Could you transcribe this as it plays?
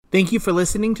Thank you for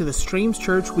listening to the Streams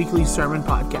Church Weekly Sermon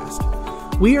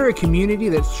Podcast. We are a community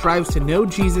that strives to know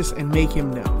Jesus and make him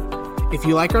known. If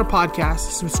you like our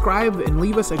podcast, subscribe and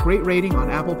leave us a great rating on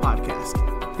Apple Podcast.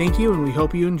 Thank you, and we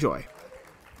hope you enjoy. I'm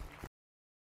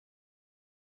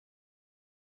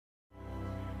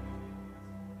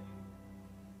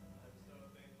so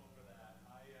thankful for that.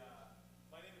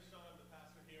 My name is Shawn, I'm the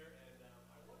pastor here, and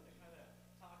I wanted to kind of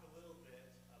talk a little bit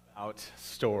about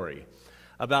story.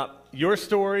 About your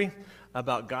story,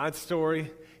 about God's story,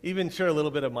 even share a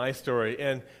little bit of my story.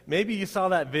 And maybe you saw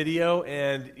that video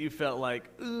and you felt like,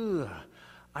 ooh,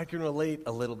 I can relate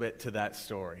a little bit to that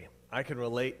story. I can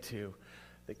relate to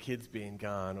the kids being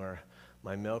gone or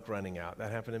my milk running out.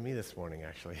 That happened to me this morning,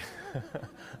 actually.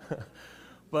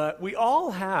 But we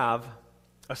all have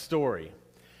a story.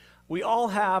 We all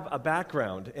have a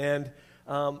background. And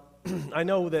I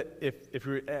know that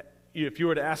if you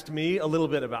were to ask me a little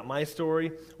bit about my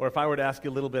story, or if I were to ask you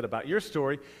a little bit about your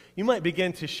story, you might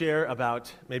begin to share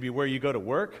about maybe where you go to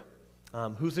work,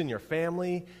 who's in your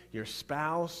family, your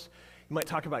spouse. You might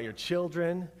talk about your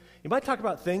children. You might talk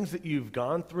about things that you've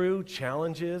gone through,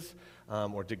 challenges,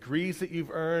 or degrees that you've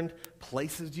earned,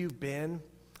 places you've been.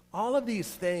 All of these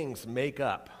things make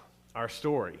up our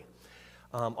story.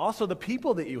 Also, the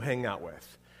people that you hang out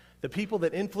with. The people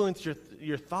that influence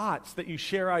your thoughts, that you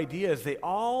share ideas, they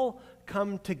all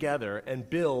come together and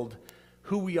build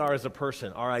who we are as a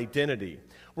person, our identity.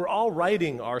 We're all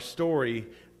writing our story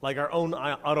like our own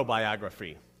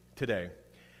autobiography today.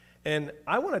 And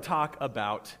I want to talk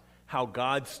about how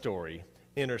God's story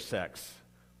intersects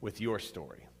with your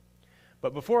story.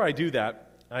 But before I do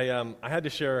that, I had to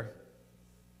share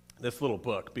this little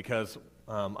book because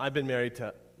I've been married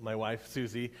to my wife,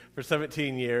 Susie, for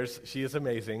 17 years. She is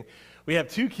amazing. We have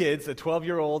two kids, a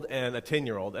 12-year-old and a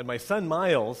 10-year-old. And my son,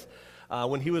 Miles,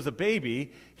 when he was a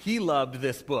baby, he loved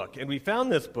this book. And we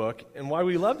found this book, and why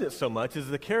we loved it so much is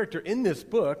the character in this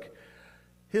book,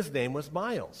 his name was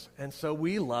Miles. And so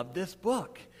we loved this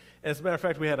book. As a matter of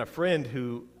fact, we had a friend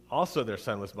who also their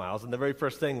son was Miles, and the very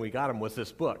first thing we got him was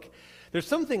this book. There's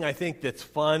something I think that's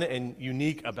fun and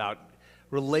unique about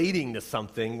relating to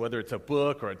something, whether it's a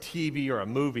book or a TV or a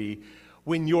movie,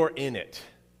 when you're in it.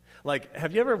 Like,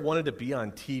 have you ever wanted to be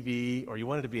on TV or you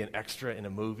wanted to be an extra in a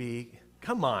movie?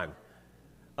 Come on.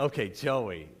 Okay,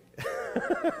 Joey.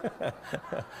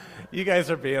 You guys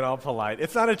are being all polite.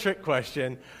 It's not a trick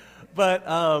question, but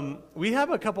we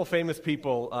have a couple famous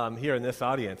people here in this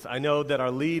audience. I know that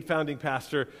our lead founding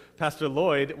pastor, Pastor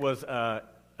Lloyd, was a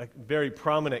very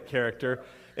prominent character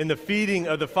in the feeding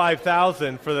of the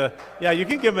 5,000 for the, yeah, you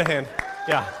can give him a hand.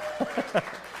 Yeah.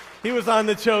 He was on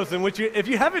The Chosen, which if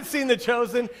you haven't seen The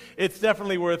Chosen, it's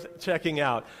definitely worth checking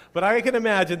out. But I can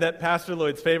imagine that Pastor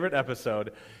Lloyd's favorite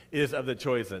episode is of The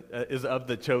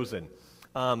Chosen.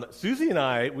 Susie and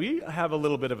I, we have a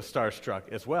little bit of a starstruck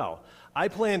as well. I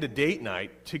planned a date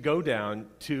night to go down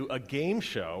to a game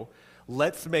show,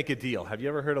 Let's Make a Deal. Have you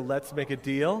ever heard of Let's Make a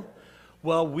Deal?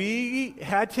 Well, we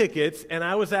had tickets, and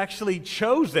I was actually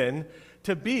chosen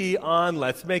to be on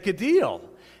Let's Make a Deal.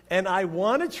 And I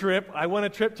won a trip. I won a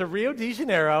trip to Rio de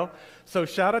Janeiro, so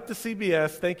shout out to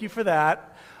CBS. Thank you for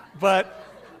that. But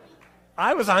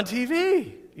I was on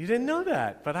TV. You didn't know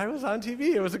that, but I was on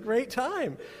TV. It was a great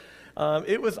time.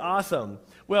 It was awesome.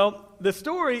 Well, the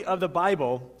story of the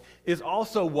Bible is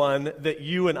also one that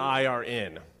you and I are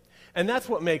in. And that's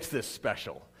what makes this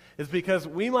special. Is because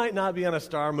we might not be on a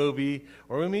star movie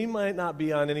or we might not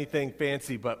be on anything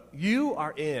fancy, but you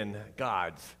are in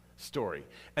God's story.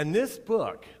 And this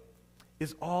book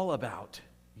is all about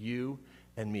you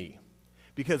and me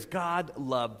because God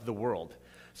loved the world.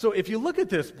 So if you look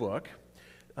at this book,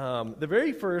 the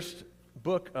very first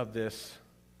book of this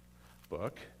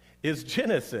book is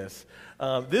Genesis.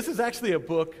 This is actually a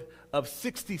book of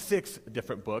 66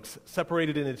 different books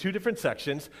separated into two different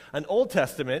sections, an Old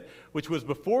Testament, which was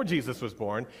before Jesus was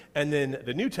born, and then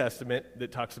the New Testament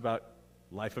that talks about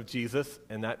life of Jesus,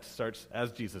 and that starts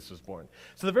as Jesus was born.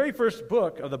 So the very first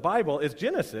book of the Bible is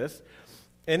Genesis,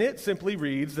 and it simply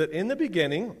reads that in the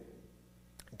beginning,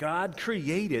 God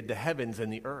created the heavens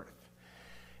and the earth,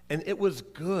 and it was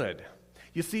good.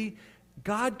 You see,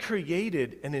 God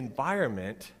created an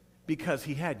environment because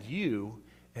he had you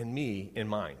and me in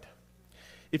mind.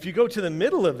 If you go to the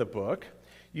middle of the book,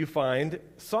 you find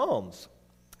Psalms.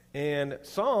 And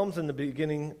Psalms in the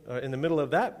beginning, in the middle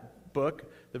of that book,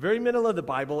 the very middle of the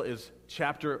Bible is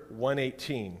chapter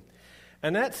 118.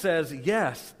 And that says,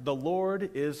 yes, the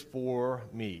Lord is for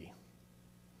me.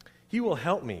 He will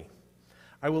help me.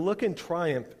 I will look in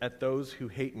triumph at those who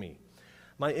hate me.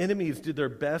 My enemies did their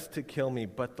best to kill me,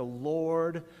 but the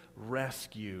Lord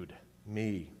rescued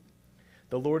me.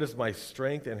 The Lord is my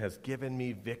strength and has given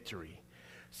me victory.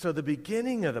 So the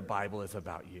beginning of the Bible is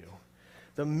about you.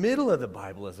 The middle of the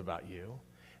Bible is about you.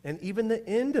 And even the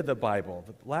end of the Bible,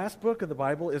 the last book of the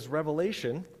Bible is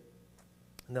Revelation.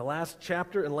 And the last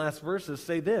chapter and last verses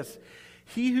say this: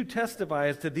 He who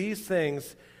testifies to these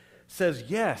things says,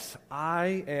 yes,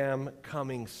 I am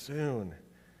coming soon.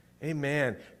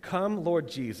 Amen. Come, Lord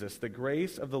Jesus. The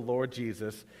grace of the Lord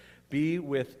Jesus be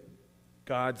with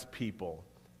God's people.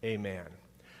 Amen.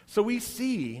 So we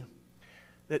see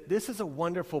that this is a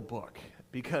wonderful book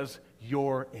because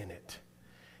you're in it.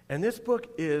 And this book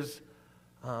is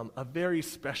a very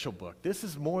special book. This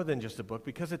is more than just a book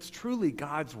because it's truly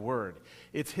God's word.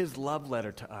 It's his love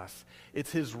letter to us.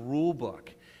 It's his rule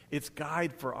book. It's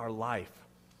guide for our life.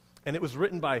 And it was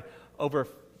written by over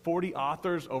 40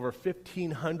 authors over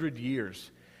 1,500 years.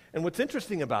 And what's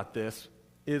interesting about this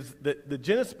is that the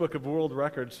Guinness Book of World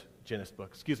Records said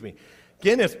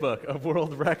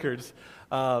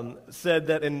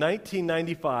that in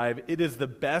 1995, it is the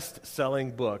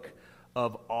best-selling book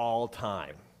of all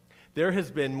time. There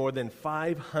has been more than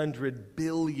 500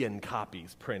 billion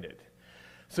copies printed.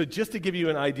 So just to give you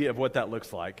an idea of what that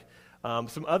looks like,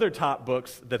 some other top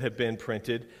books that have been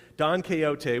printed, Don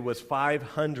Quixote was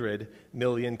 500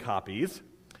 million copies.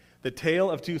 The Tale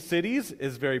of Two Cities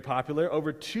is very popular.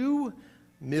 Over 2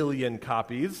 million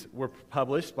copies were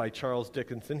published by Charles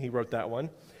Dickens. He wrote that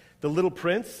one. The Little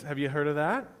Prince, have you heard of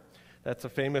that? That's a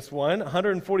famous one.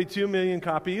 142 million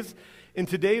copies. In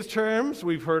today's terms,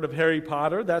 we've heard of Harry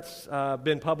Potter. That's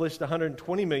been published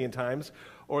 120 million times.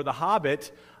 Or The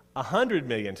Hobbit, 100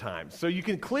 million times. So you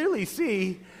can clearly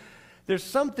see there's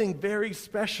something very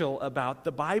special about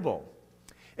the Bible.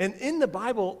 And in the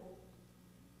Bible,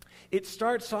 it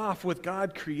starts off with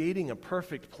God creating a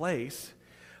perfect place,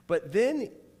 but then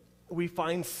we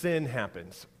find sin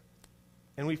happens.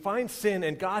 And we find sin,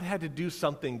 and God had to do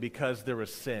something because there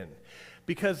was sin.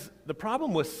 Because the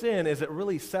problem with sin is it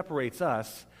really separates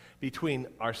us between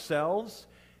ourselves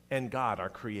and God, our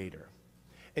Creator.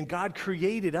 And God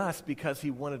created us because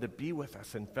He wanted to be with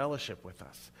us and fellowship with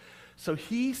us. So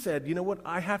He said, you know what,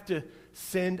 I have to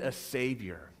send a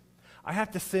Savior. I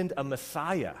have to send a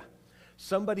Messiah,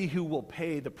 somebody who will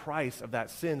pay the price of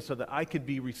that sin so that I could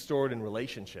be restored in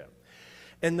relationship.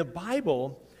 And the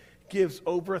Bible gives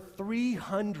over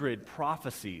 300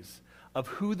 prophecies of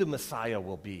who the Messiah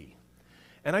will be.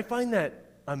 And I find that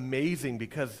amazing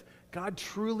because God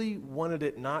truly wanted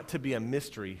it not to be a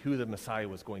mystery who the Messiah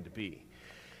was going to be.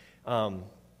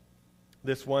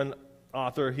 This one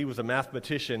author, he was a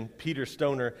mathematician, Peter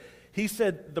Stoner, he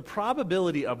said the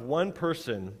probability of one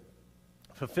person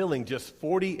fulfilling just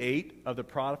 48 of the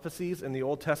prophecies in the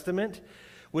Old Testament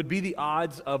would be the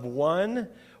odds of 1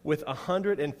 with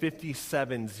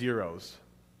 157 zeros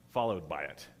followed by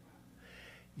it.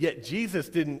 Yet Jesus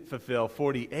didn't fulfill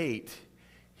 48.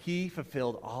 He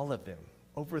fulfilled all of them.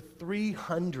 Over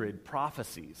 300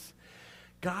 prophecies.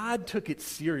 God took it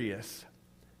serious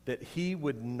that He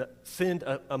would send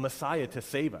a Messiah to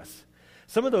save us.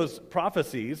 Some of those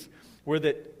prophecies were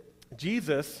that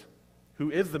Jesus,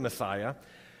 who is the Messiah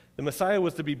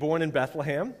was to be born in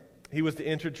Bethlehem. He was to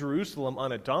enter Jerusalem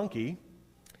on a donkey.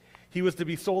 He was to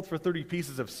be sold for 30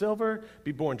 pieces of silver,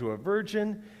 be born to a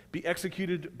virgin, be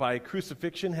executed by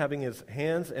crucifixion, having his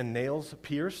hands and nails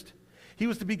pierced. He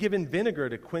was to be given vinegar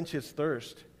to quench his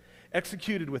thirst,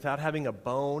 executed without having a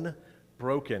bone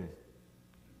broken.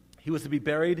 He was to be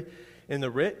buried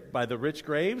by the rich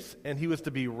graves, and he was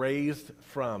to be raised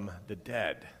from the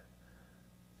dead.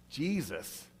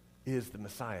 Jesus is the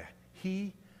Messiah.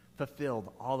 He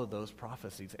fulfilled all of those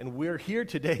prophecies. And we're here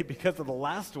today because of the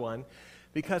last one,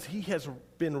 because he has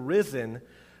been risen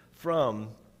from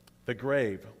the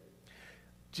grave.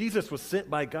 Jesus was sent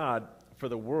by God for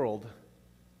the world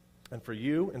and for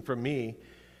you and for me,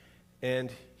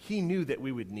 and he knew that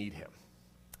we would need him.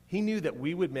 He knew that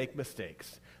we would make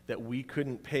mistakes, that we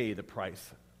couldn't pay the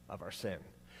price of our sin.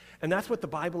 And that's what the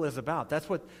Bible is about. That's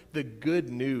what the good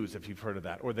news, if you've heard of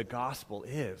that, or the gospel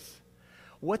is.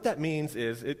 What that means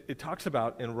is, it talks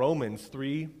about in Romans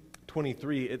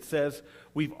 3:23, it says,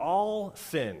 we've all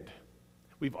sinned.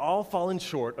 We've all fallen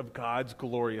short of God's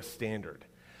glorious standard.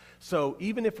 So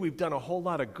even if we've done a whole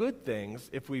lot of good things,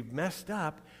 if we've messed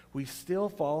up, we still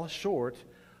fall short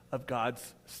of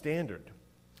God's standard.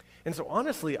 And so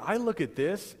honestly, I look at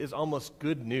this as almost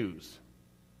good news.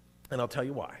 And I'll tell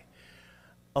you why.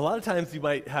 A lot of times you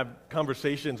might have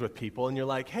conversations with people and you're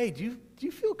like, hey, do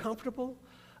you feel comfortable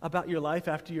about your life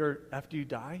after you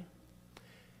die?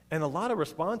 And a lot of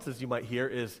responses you might hear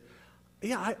is,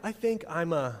 yeah, I think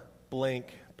I'm a blank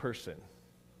person.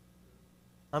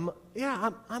 I'm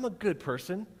a good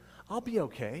person. I'll be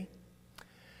okay.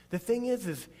 The thing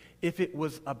is if it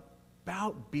was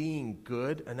about being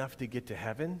good enough to get to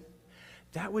heaven,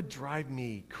 that would drive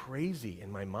me crazy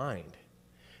in my mind.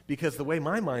 Because the way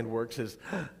my mind works is,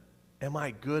 am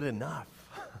I good enough?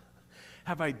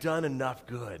 Have I done enough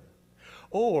good?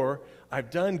 Or, I've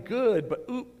done good, but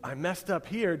I messed up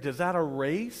here. Does that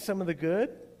erase some of the good?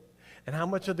 And how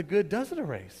much of the good does it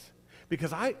erase?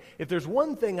 Because if there's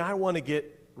one thing I want to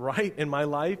get right in my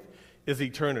life, is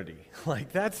eternity.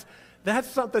 Like, that's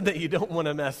something that you don't want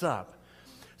to mess up.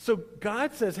 So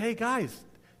God says, hey guys,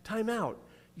 time out.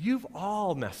 You've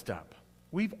all messed up.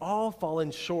 We've all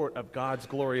fallen short of God's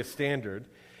glorious standard.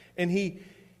 And he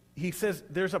says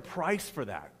there's a price for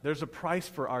that. There's a price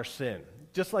for our sin.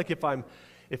 Just like if I'm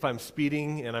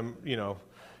speeding and I'm,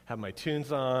 have my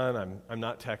tunes on, I'm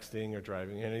not texting or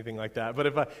driving, anything like that. But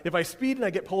if I speed and I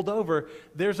get pulled over,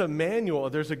 there's a manual,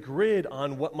 there's a grid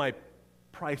on what my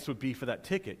price would be for that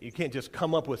ticket. You can't just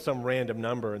come up with some random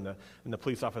number and the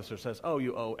police officer says, oh,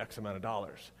 you owe X amount of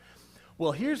dollars.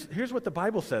 Well, here's what the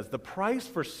Bible says. The price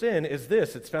for sin is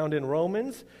this. It's found in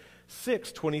Romans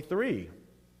 6:23.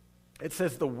 It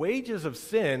says, the wages of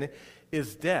sin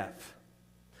is death,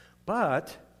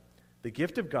 but the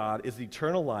gift of God is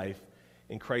eternal life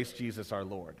in Christ Jesus our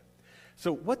Lord.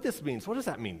 So what this means, what does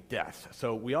that mean, death?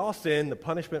 So we all sin. The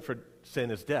punishment for sin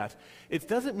is death. It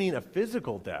doesn't mean a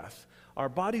physical death. Our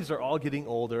bodies are all getting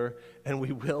older, and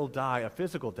we will die a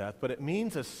physical death, but it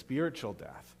means a spiritual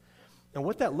death. And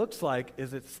what that looks like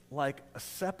is it's like a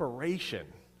separation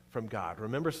from God.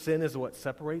 Remember, sin is what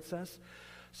separates us?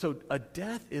 So a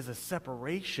death is a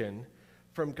separation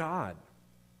from God.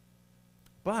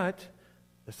 But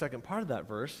the second part of that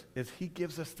verse is he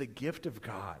gives us the gift of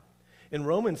God. In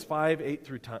Romans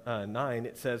 5:8-9,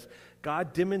 it says,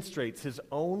 God demonstrates his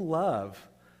own love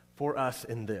for us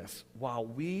in this. While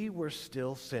we were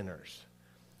still sinners,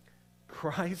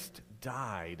 Christ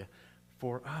died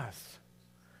for us.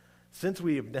 Since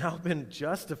we have now been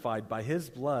justified by his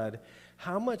blood,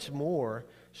 how much more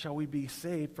shall we be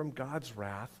saved from God's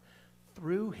wrath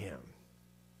through him?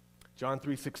 John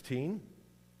 3:16,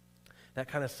 that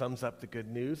kind of sums up the good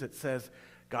news. It says,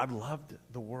 God loved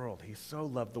the world. He so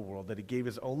loved the world that he gave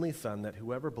his only son, that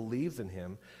whoever believes in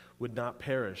him would not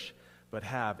perish, but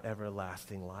have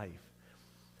everlasting life.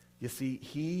 You see,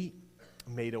 he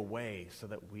made a way so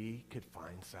that we could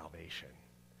find salvation.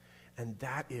 And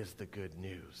that is the good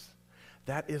news.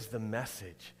 That is the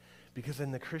message. Because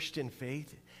in the Christian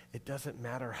faith, it doesn't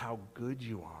matter how good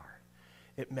you are.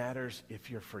 It matters if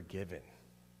you're forgiven.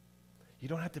 You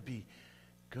don't have to be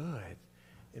good.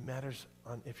 It matters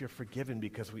if you're forgiven,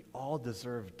 because we all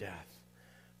deserve death.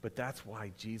 But that's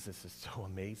why Jesus is so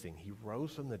amazing. He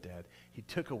rose from the dead. He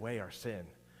took away our sin.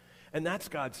 And that's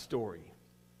God's story.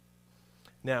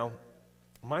 Now,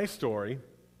 my story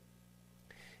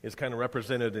is kind of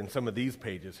represented in some of these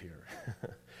pages here.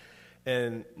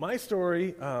 And my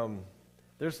story,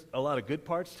 there's a lot of good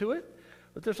parts to it,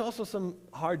 but there's also some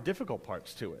hard, difficult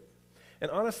parts to it. And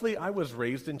honestly, I was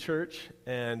raised in church,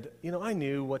 and, I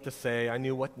knew what to say. I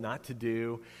knew what not to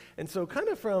do. And so kind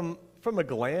of from a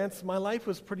glance, my life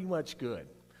was pretty much good.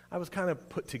 I was kind of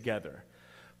put together.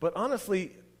 But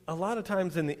honestly, a lot of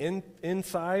times in the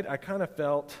inside, I kind of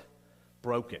felt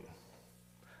broken.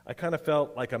 I kind of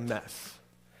felt like a mess,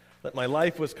 that my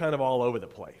life was kind of all over the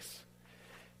place.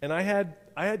 And I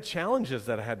had challenges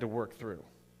that I had to work through.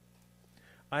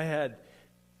 I had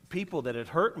people that had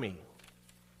hurt me.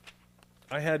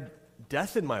 I had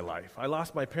death in my life. I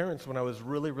lost my parents when I was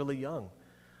really, really young.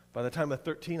 By the time of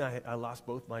 13, I lost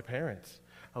both my parents.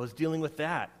 I was dealing with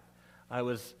that. I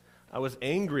was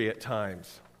angry at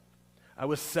times. I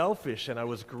was selfish and I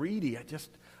was greedy.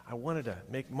 I wanted to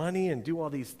make money and do all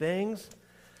these things.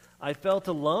 I felt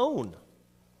alone.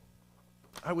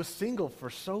 I was single for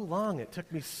so long. It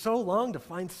took me so long to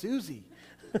find Susie.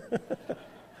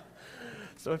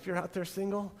 So if you're out there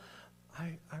single,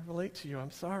 I relate to you.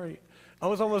 I'm sorry. I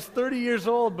was almost 30 years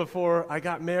old before I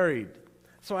got married.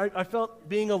 So I felt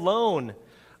being alone.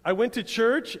 I went to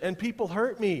church and people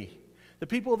hurt me. The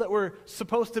people that were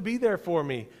supposed to be there for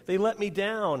me, they let me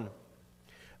down.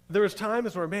 There was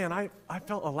times where, man, I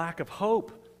felt a lack of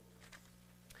hope.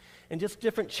 And just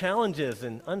different challenges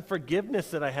and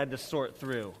unforgiveness that I had to sort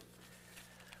through.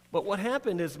 But what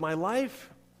happened is my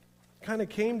life kind of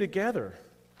came together.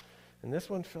 And this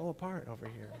one fell apart over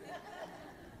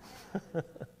here.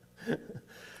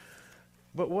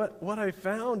 But what I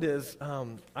found is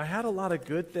I had a lot of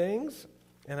good things,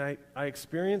 and I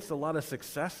experienced a lot of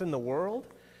success in the world,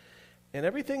 and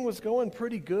everything was going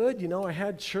pretty good. I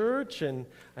had church, and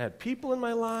I had people in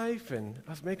my life, and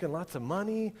I was making lots of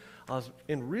money. I was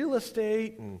in real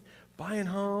estate and buying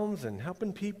homes and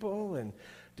helping people and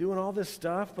doing all this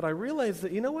stuff, but I realized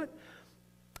that, you know what?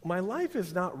 My life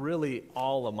is not really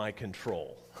all of my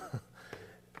control.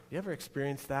 You ever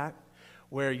experienced that?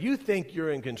 Where you think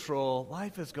you're in control,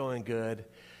 life is going good,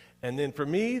 and then for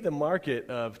me, the market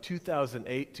of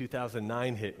 2008,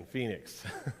 2009 hit in Phoenix.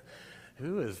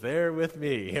 Who is there with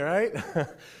me, right?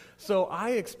 So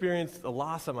I experienced the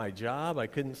loss of my job. I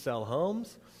couldn't sell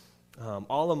homes.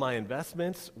 All of my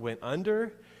investments went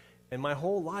under, and my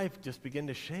whole life just began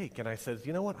to shake. And I said,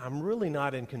 you know what? I'm really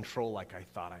not in control like I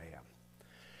thought I am.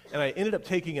 And I ended up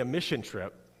taking a mission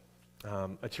trip.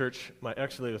 A church,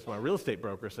 actually it was my real estate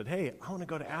broker, said, hey, I want to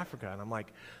go to Africa. And I'm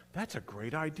like, that's a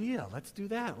great idea. Let's do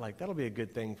that. Like, that'll be a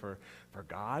good thing for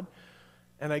God.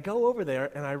 And I go over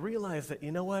there, and I realize that,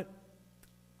 you know what?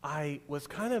 I was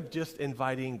kind of just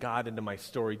inviting God into my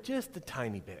story just a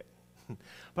tiny bit.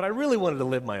 But I really wanted to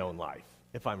live my own life,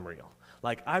 if I'm real.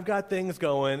 Like, I've got things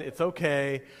going. It's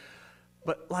okay.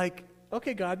 But like,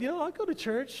 okay, God, I'll go to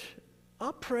church.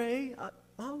 I'll pray.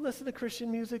 I'll listen to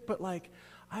Christian music. But like,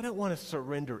 I don't want to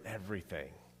surrender everything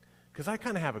because I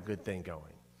kind of have a good thing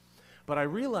going. But I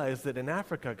realized that in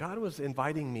Africa, God was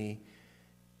inviting me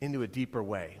into a deeper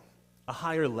way, a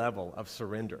higher level of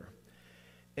surrender.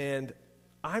 And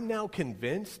I'm now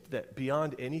convinced that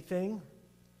beyond anything,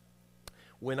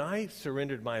 when I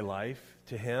surrendered my life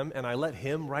to Him and I let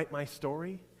Him write my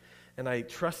story and I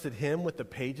trusted Him with the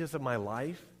pages of my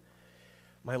life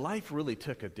really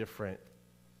took a different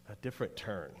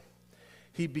turn.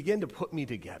 He began to put me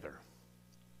together.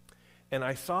 And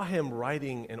I saw Him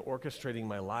writing and orchestrating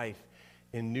my life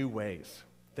in new ways,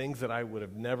 things that I would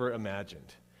have never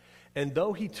imagined. And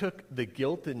though He took the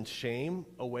guilt and shame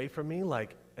away from me,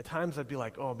 like at times I'd be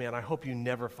like, oh man, I hope you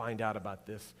never find out about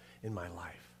this in my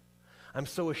life. I'm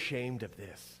so ashamed of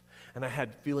this. And I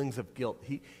had feelings of guilt.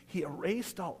 He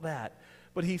erased all that,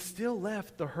 but He still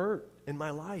left the hurt in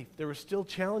my life. There were still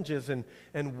challenges and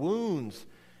wounds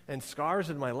and scars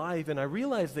in my life, and I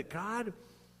realized that God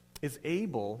is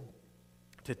able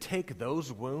to take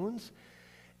those wounds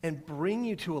and bring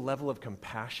you to a level of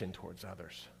compassion towards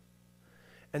others.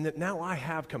 And that now I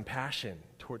have compassion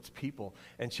towards people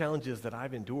and challenges that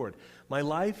I've endured. My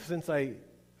life, since I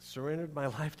surrendered my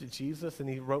life to Jesus and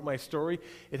He wrote my story,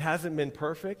 it hasn't been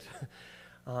perfect.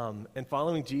 And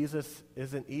following Jesus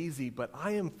isn't easy, but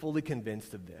I am fully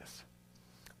convinced of this.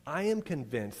 I am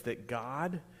convinced that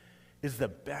God is the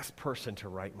best person to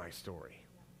write my story.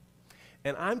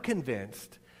 And I'm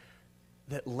convinced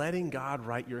that letting God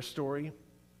write your story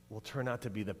will turn out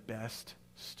to be the best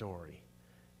story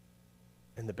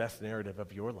and the best narrative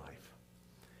of your life.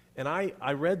 And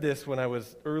I read this when I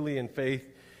was early in faith.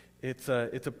 It's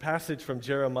a passage from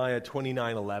Jeremiah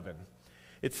 29:11.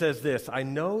 It says this, I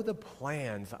know the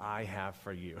plans I have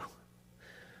for you,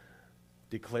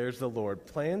 declares the Lord.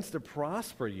 Plans to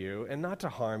prosper you and not to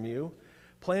harm you.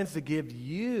 Plans to give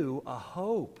you a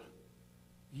hope.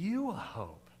 You a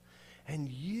hope. And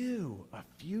you a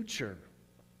future.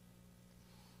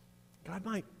 God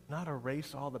might not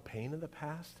erase all the pain of the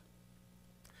past,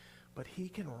 but He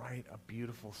can write a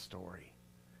beautiful story.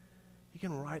 He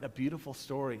can write a beautiful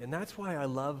story. And that's why I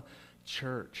love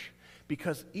church.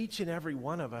 Because each and every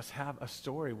one of us have a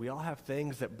story. We all have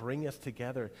things that bring us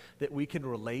together that we can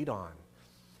relate on.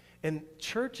 And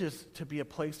church is to be a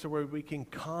place where we can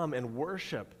come and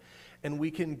worship and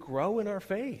we can grow in our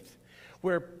faith.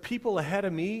 Where people ahead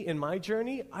of me in my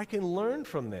journey, I can learn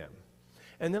from them.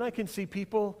 And then I can see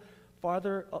people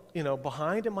farther,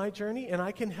 behind in my journey, and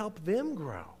I can help them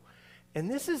grow. And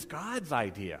this is God's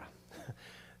idea.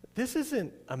 This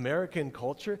isn't American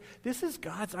culture. This is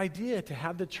God's idea to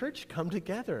have the church come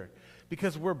together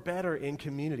because we're better in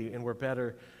community and we're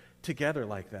better together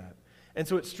like that. And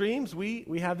so at Streams,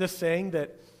 we have this saying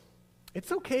that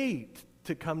it's okay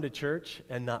to come to church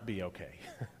and not be okay.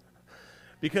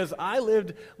 Because I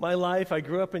lived my life, I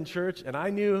grew up in church, and I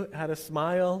knew how to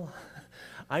smile.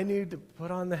 I knew to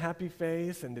put on the happy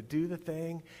face and to do the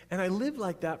thing. And I lived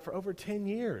like that for over 10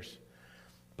 years.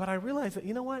 But I realized that,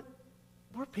 you know what?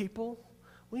 We're people.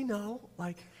 We know,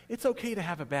 it's okay to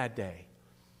have a bad day.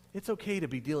 It's okay to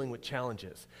be dealing with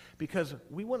challenges because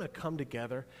we want to come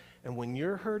together, and when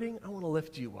you're hurting, I want to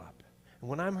lift you up. And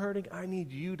when I'm hurting, I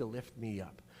need you to lift me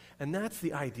up. And that's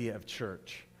the idea of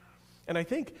church. And I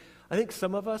think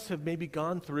some of us have maybe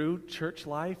gone through church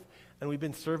life, and we've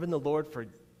been serving the Lord for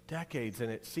decades,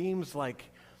 and it seems like,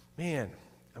 man,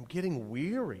 I'm getting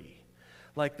weary.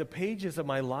 Like the pages of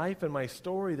my life and my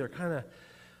story, they're kind of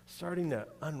starting to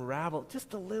unravel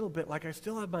just a little bit. Like I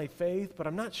still have my faith, but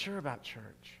I'm not sure about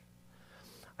church.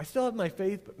 I still have my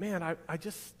faith, but man, I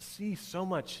just see so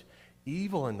much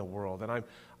evil in the world, and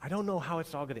I don't know how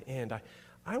it's all going to end.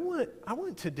 I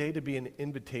want today to be an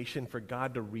invitation for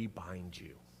God to rebind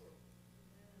you,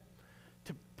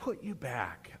 to put you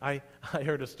back. I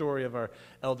heard a story of our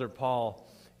elder Paul.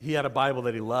 He had a Bible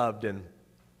that he loved, and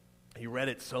he read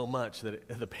it so much that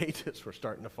the pages were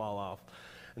starting to fall off,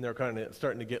 and they were kind of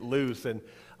starting to get loose. And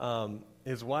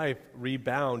his wife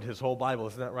rebound his whole Bible.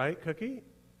 Isn't that right, Cookie?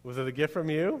 Was it a gift from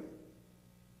you?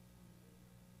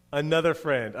 Another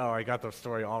friend. Oh, I got the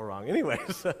story all wrong.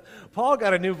 Anyways, Paul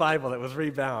got a new Bible that was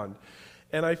rebound.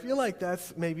 And I feel like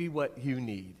that's maybe what you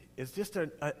need, is just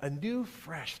a new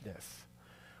freshness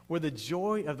where the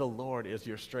joy of the Lord is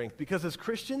your strength. Because as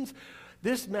Christians,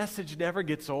 this message never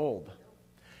gets old.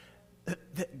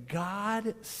 That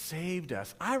God saved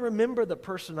us. I remember the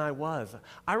person I was.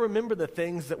 I remember the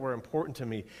things that were important to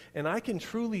me. And I can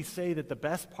truly say that the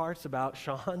best parts about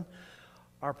Shawn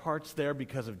are parts there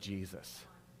because of Jesus.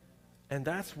 And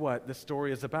that's what the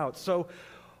story is about. So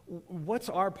what's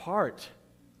our part?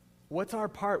 What's our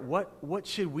part? What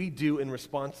should we do in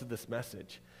response to this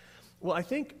message? Well, I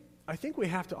think we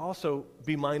have to also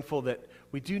be mindful that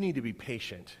we do need to be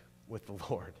patient with the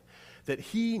Lord. That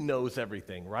He knows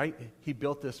everything, right? He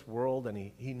built this world,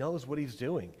 and He knows what He's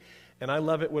doing. And I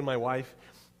love it when my wife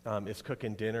is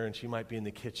cooking dinner, and she might be in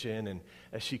the kitchen, and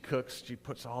as she cooks, she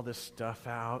puts all this stuff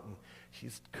out, and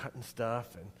she's cutting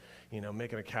stuff, and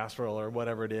making a casserole or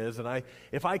whatever it is. And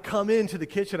if I come into the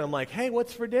kitchen, I'm like, hey,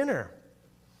 what's for dinner?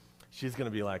 She's going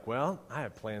to be like, well, I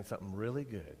have planned something really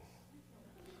good.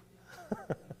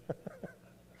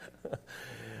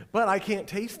 But I can't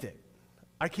taste it.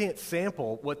 I can't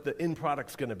sample what the end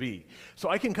product's going to be. So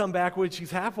I can come back when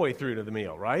she's halfway through to the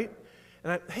meal, right?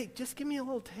 And hey, just give me a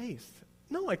little taste.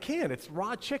 No, I can't. It's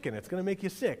raw chicken. It's going to make you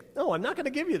sick. No, I'm not going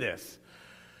to give you this.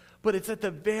 But it's at the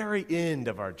very end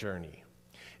of our journey.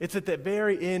 It's at the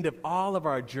very end of all of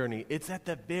our journey. It's at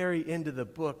the very end of the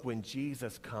book when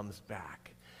Jesus comes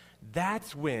back.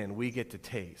 That's when we get to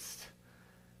taste.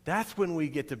 That's when we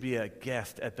get to be a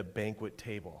guest at the banquet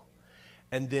table.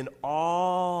 And then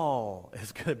all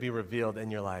is going to be revealed,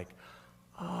 and you're like,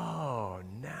 oh,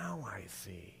 now I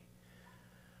see.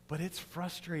 But it's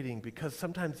frustrating because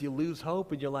sometimes you lose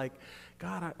hope, and you're like,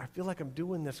 God, I feel like I'm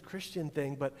doing this Christian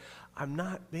thing, but I'm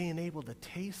not being able to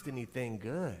taste anything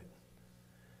good.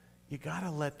 You got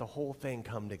to let the whole thing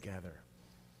come together.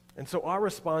 And so our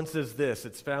response is this.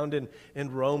 It's found in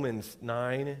Romans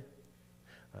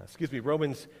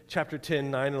chapter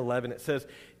 10, 9 and 11. It says,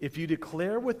 if you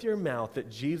declare with your mouth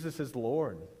that Jesus is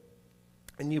Lord,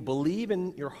 and you believe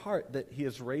in your heart that He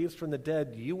is raised from the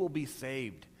dead, you will be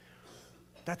saved.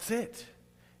 That's it.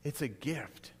 It's a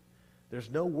gift. There's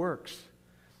no works.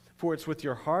 For it's with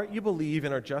your heart you believe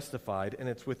and are justified, and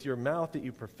it's with your mouth that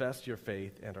you profess your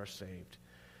faith and are saved.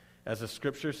 As the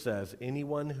scripture says,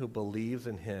 anyone who believes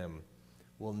in Him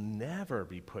will never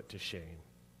be put to shame.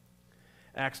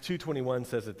 Acts 2:21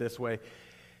 says it this way,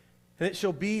 and it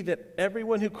shall be that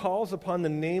everyone who calls upon the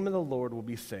name of the Lord will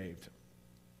be saved.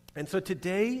 And so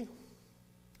today,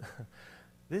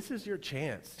 this is your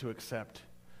chance to accept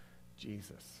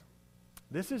Jesus.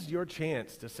 This is your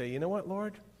chance to say, you know what,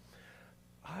 Lord?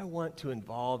 I want to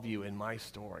involve you in my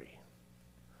story.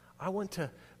 I want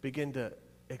to begin to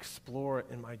explore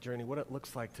in my journey what it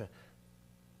looks like to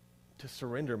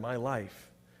surrender my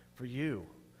life for you.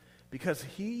 Because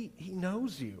he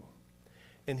knows you,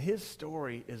 and His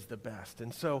story is the best.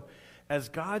 And so as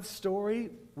God's story,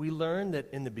 we learn that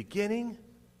in the beginning,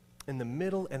 in the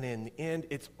middle, and in the end,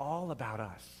 it's all about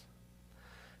us.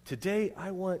 Today,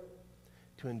 I want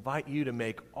to invite you to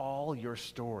make all your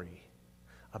story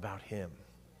about Him.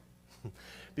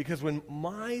 Because when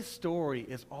my story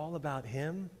is all about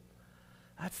Him,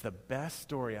 that's the best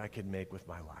story I could make with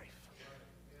my life.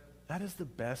 That is the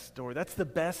best story. That's the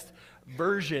best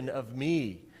version of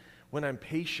me when I'm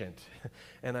patient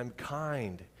and I'm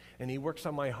kind and He works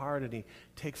on my heart and He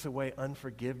takes away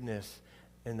unforgiveness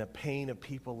and the pain of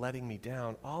people letting me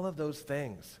down. All of those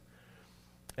things.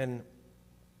 And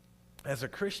as a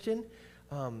Christian,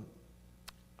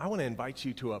 I want to invite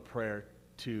you to a prayer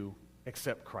to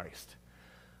accept Christ.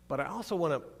 But I also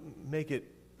want to make it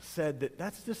said that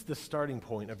that's just the starting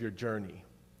point of your journey.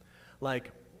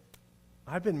 Like,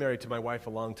 I've been married to my wife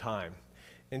a long time,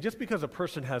 and just because a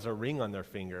person has a ring on their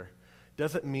finger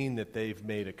doesn't mean that they've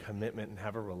made a commitment and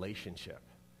have a relationship.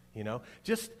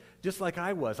 Just like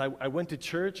I was. I went to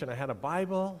church and I had a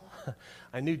Bible.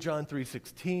 I knew John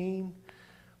 3:16,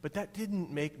 but that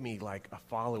didn't make me like a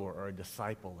follower or a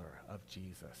discipler of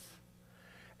Jesus.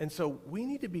 And so we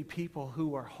need to be people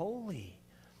who are holy.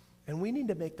 And we need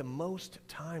to make the most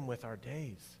time with our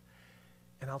days.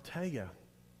 And I'll tell you,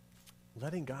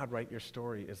 letting God write your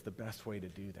story is the best way to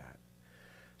do that.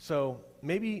 So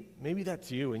maybe that's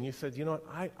you, and you said, you know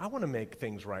what, I want to make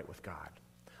things right with God.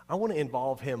 I want to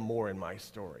involve him more in my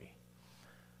story.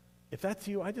 If that's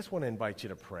you, I just want to invite you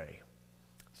to pray.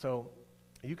 So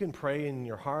you can pray in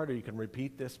your heart, or you can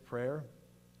repeat this prayer.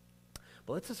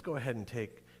 But let's just go ahead and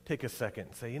take a second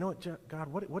and say, you know what, God,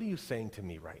 what are you saying to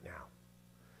me right now?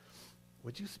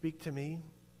 Would you speak to me?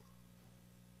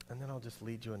 And then I'll just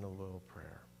lead you in a little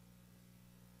prayer.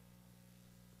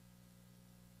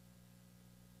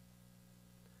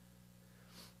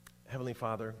 Heavenly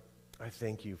Father, I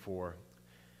thank you for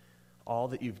all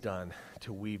that you've done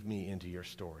to weave me into your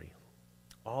story.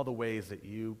 All the ways that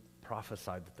you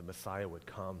prophesied that the Messiah would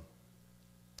come,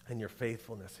 and your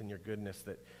faithfulness and your goodness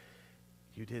that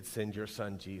you did send your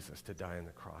son Jesus to die on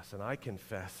the cross. And I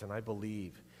confess and I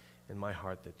believe in my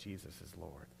heart that Jesus is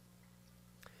Lord.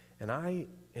 And I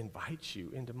invite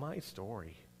you into my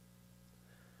story.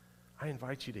 I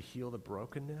invite you to heal the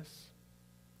brokenness.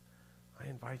 I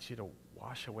invite you to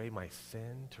wash away my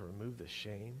sin, to remove the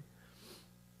shame.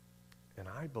 And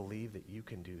I believe that you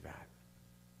can do that.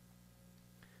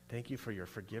 Thank you for your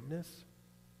forgiveness.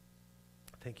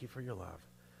 Thank you for your love.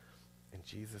 In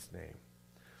Jesus' name,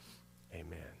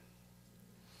 amen.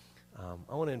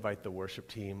 I want to invite the worship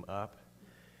team up.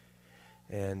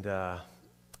 And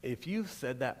if you've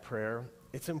said that prayer,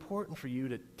 it's important for you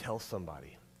to tell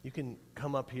somebody. You can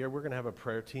come up here. We're going to have a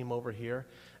prayer team over here,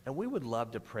 and we would love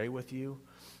to pray with you.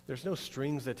 There's no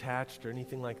strings attached or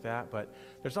anything like that, but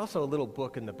there's also a little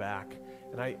book in the back,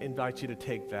 and I invite you to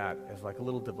take that as like a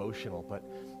little devotional.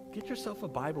 But get yourself a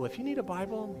Bible. If you need a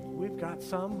Bible, we've got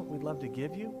some we'd love to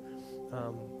give you.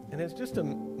 And it's just a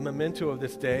memento of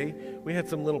this day. We had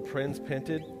some little prints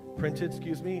printed,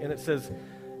 and it says,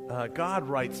 God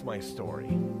writes my story.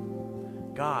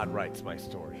 God writes my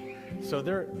story. So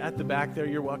they're at the back there.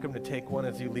 You're welcome to take one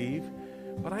as you leave.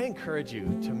 But I encourage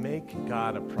you to make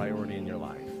God a priority in your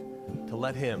life, to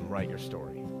let him write your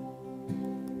story.